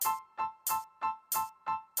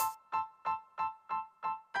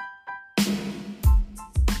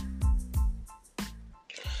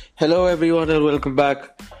Hello everyone और welcome back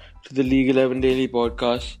to the league 11 daily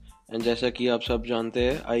podcast. And जैसा कि आप सब जानते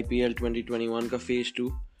हैं आईपीएल 2021 का फेज 2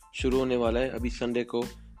 शुरू होने वाला है अभी संडे को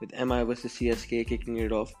with MI versus CSK kicking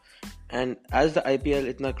it of. And as the IPL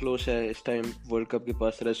इतना क्लोज है इस टाइम वर्ल्ड कप के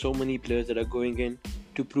पास, there are so many players that are going in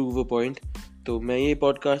to prove a point. तो मैं ये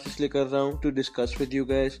पॉडकास्ट इसलिए कर रहा हूँ to discuss with you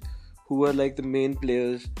guys who are like the main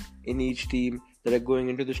players in each team that are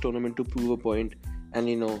going into this tournament to prove a point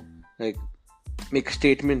and like make a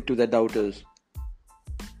statement to the doubters.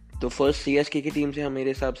 तो first CSK की team से हम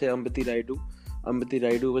मेरे हिसाब से Ambati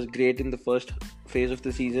Rayudu was great in the first phase of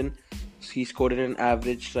the season. He scored an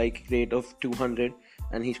average strike rate of 200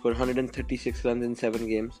 and he scored 136 runs in 7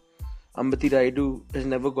 games. Ambati Rayudu has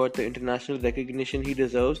never got the international recognition he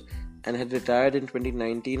deserves and had retired in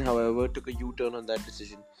 2019, however took a U-turn on that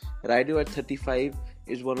decision. Rayudu at 35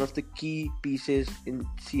 is one of the key pieces in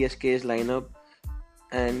CSK's lineup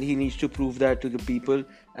and he needs to prove that to the people,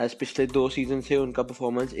 as पिछले 2 seasons से उनका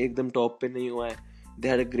performance एकदम top पे नहीं हुआ है. They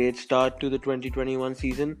had a great start to the 2021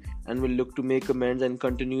 season and will look to make amends and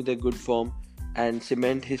continue their good form and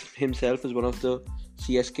cement himself as one of the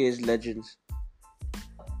CSK's legends.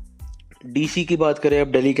 DC की बात करें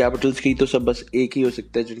अब Delhi Capitals की, तो सब बस एक ही हो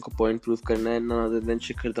सकता है जिनको पॉइंट प्रूव करना है, none other than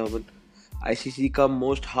Shikhar Dhawan. ICC का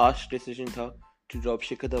most harsh decision था to drop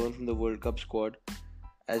Shikhar Dhawan from the World Cup squad,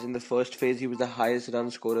 as in the first phase he was the highest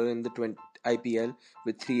run scorer in the IPL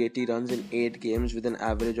with 380 runs in 8 games with an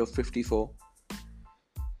average of 54.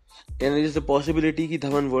 And there is a possibility कि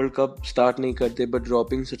Dhawan World Cup start नहीं करते, but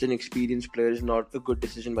dropping such an experienced player is not a good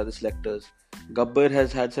decision by the selectors. Gabbar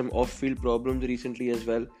has had some off-field problems recently as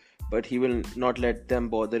well, but he will not let them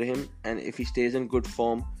bother him, and if he stays in good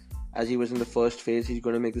form as he was in the first phase, he's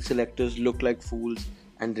going to make the selectors look like fools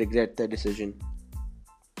and regret their decision.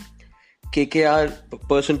 KKR,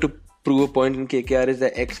 person to prove a point in KKR is the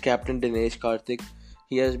ex-captain Dinesh Karthik.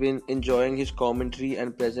 He has been enjoying his commentary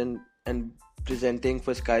and presenting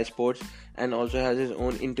for Sky Sports and also has his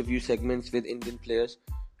own interview segments with Indian players.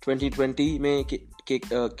 2020 में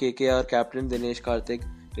KKR captain Dinesh Karthik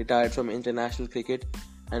retired from international cricket,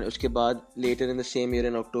 and उसके बाद later in the same year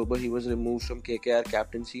in October he was removed from KKR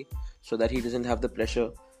captaincy so that he doesn't have the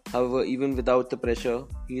pressure. However, even without the pressure,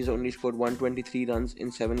 he has only scored 123 runs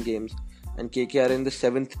in 7 games, and KKR in the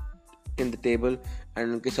 7th in the table,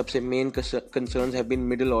 and उनके सबसे main concerns have been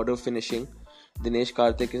middle order finishing. Dinesh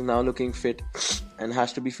Karthik is now looking fit and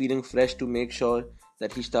has to be feeling fresh to make sure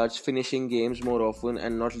that he starts finishing games more often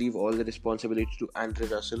and not leave all the responsibility to Andre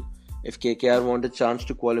Russell. If KKR want a chance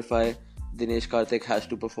to qualify, Dinesh Karthik has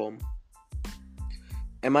to perform.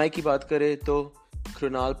 MI की बात करें तो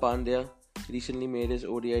Krunal Pandya recently made his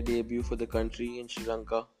ODI debut for the country in Sri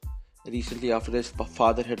Lanka recently after his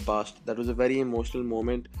father had passed. That was a very emotional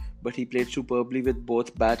moment, but he played superbly with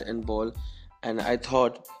both bat and ball, and I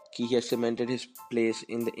thought he has cemented his place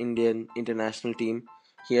in the Indian international team.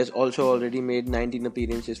 He has also already made 19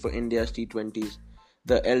 appearances for India's T20s.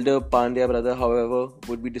 The elder Pandya brother, however,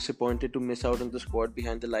 would be disappointed to miss out on the squad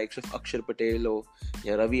behind the likes of Akshar Patel or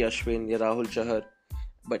Ravi Ashwin or Rahul Chahar.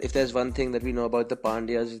 But if there's one thing that we know about the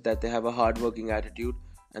Pandyas is that they have a hard-working attitude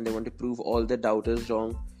and they want to prove all the doubters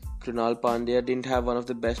wrong. Krunal Pandya didn't have one of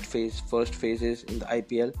the best first phases in the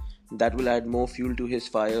IPL. That will add more fuel to his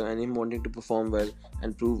fire and him wanting to perform well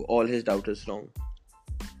and prove all his doubters wrong.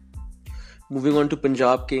 Moving on to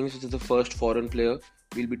Punjab Kings, which is the first foreign player,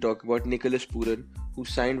 we'll be talking about Nicholas Pooran, who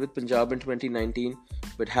signed with Punjab in 2019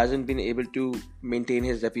 but hasn't been able to maintain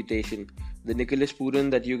his reputation. The Nicholas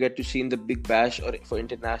Pooran that you get to see in the Big Bash or for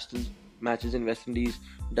international matches in West Indies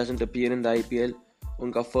doesn't appear in the IPL.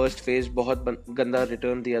 उनका first phase बहुत गंदा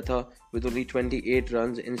return दिया था with only 28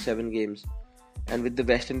 runs in 7 games. And with the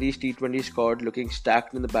West Indies T20 squad looking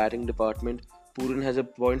stacked in the batting department, Pooran has a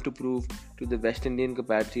point to prove to the West Indian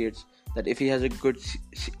compatriots that if he has a good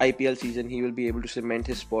IPL season, he will be able to cement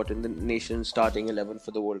his spot in the nation's starting 11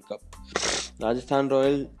 for the World Cup. Rajasthan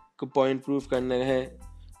Royal को point prove करना है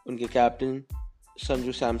उनके captain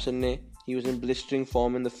Sanju Samson ने. He was in blistering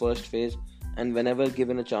form in the first phase and whenever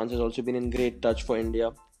given a chance has also been in great touch for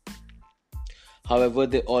India. However,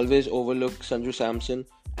 they always overlook Sanju Samson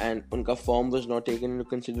and unka form was not taken into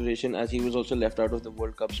consideration as he was also left out of the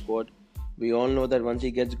World Cup squad. We all know that once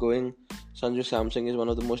he gets going, Sanju Samson is one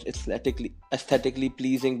of the most aesthetically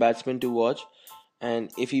pleasing batsmen to watch, and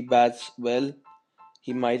if he bats well,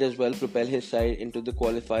 he might as well propel his side into the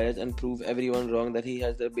qualifiers and prove everyone wrong that he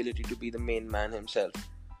has the ability to be the main man himself.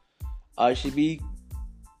 RCB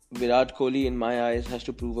Virat Kohli, in my eyes, has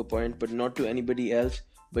to prove a point, but not to anybody else,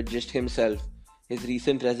 but just himself. His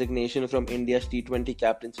recent resignation from India's T20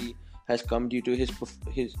 captaincy has come due to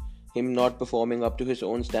him not performing up to his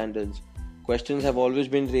own standards. Questions have always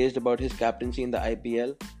been raised about his captaincy in the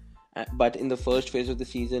IPL, but in the first phase of the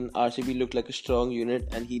season, RCB looked like a strong unit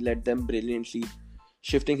and he led them brilliantly,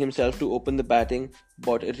 shifting himself to open the batting,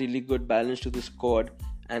 brought a really good balance to the squad,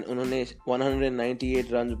 and उन्होंने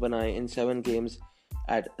 198 runs बनाए in 7 games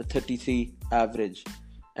at a 33 average.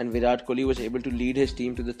 And Virat Kohli was able to lead his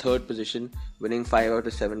team to the 3rd position, winning 5 out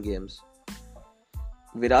of 7 games.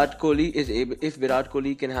 If Virat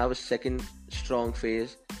Kohli can have a second strong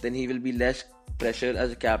phase, then he will be less pressure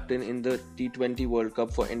as a captain in the T20 World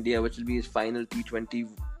Cup for India, which will be his final T20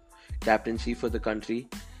 captaincy for the country.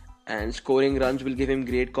 And scoring runs will give him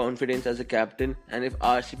great confidence as a captain. And if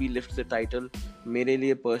RCB lifts the title, mere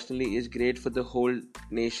liye personally is great for the whole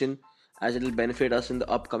nation, as it will benefit us in the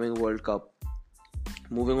upcoming World Cup.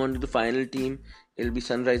 Moving on to the final team, it will be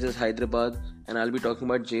Sunrisers Hyderabad, and I'll be talking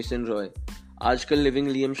about Jason Roy. Aajkal Living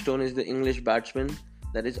Livingstone is the English batsman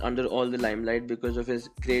that is under all the limelight because of his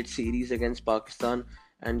great series against Pakistan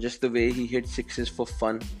and just the way he hits sixes for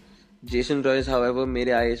fun. Jason Roy, however,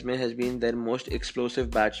 mere eyes mein has been their most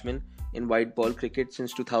explosive batsman in white ball cricket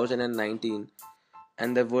since 2019,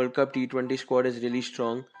 and the World Cup T20 squad is really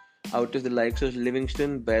strong. Out of the likes of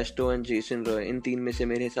Livingston, Bairstow and Jason Roy, इन तीन में से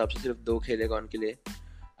मेरे हिसाब से सिर्फ 2 खेलेगा उनके लिए.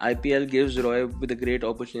 IPL gives Roy with a great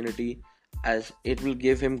opportunity, as it will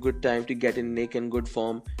give him good time to get in nick and good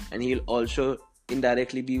form, and he'll also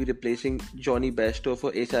indirectly be replacing Johnny Bairstow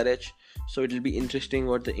for SRH, so it will be interesting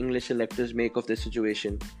what the English selectors make of this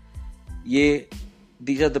situation.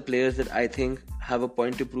 These are the players that I think have a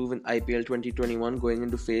point to prove in IPL 2021 going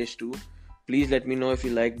into phase 2. Please let me know if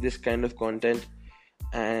you like this kind of content,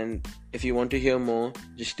 and if you want to hear more,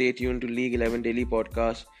 just stay tuned to League 11 Daily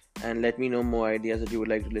Podcast and let me know more ideas that you would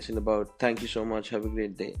like to listen about. Thank you so much. Have a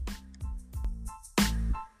great day.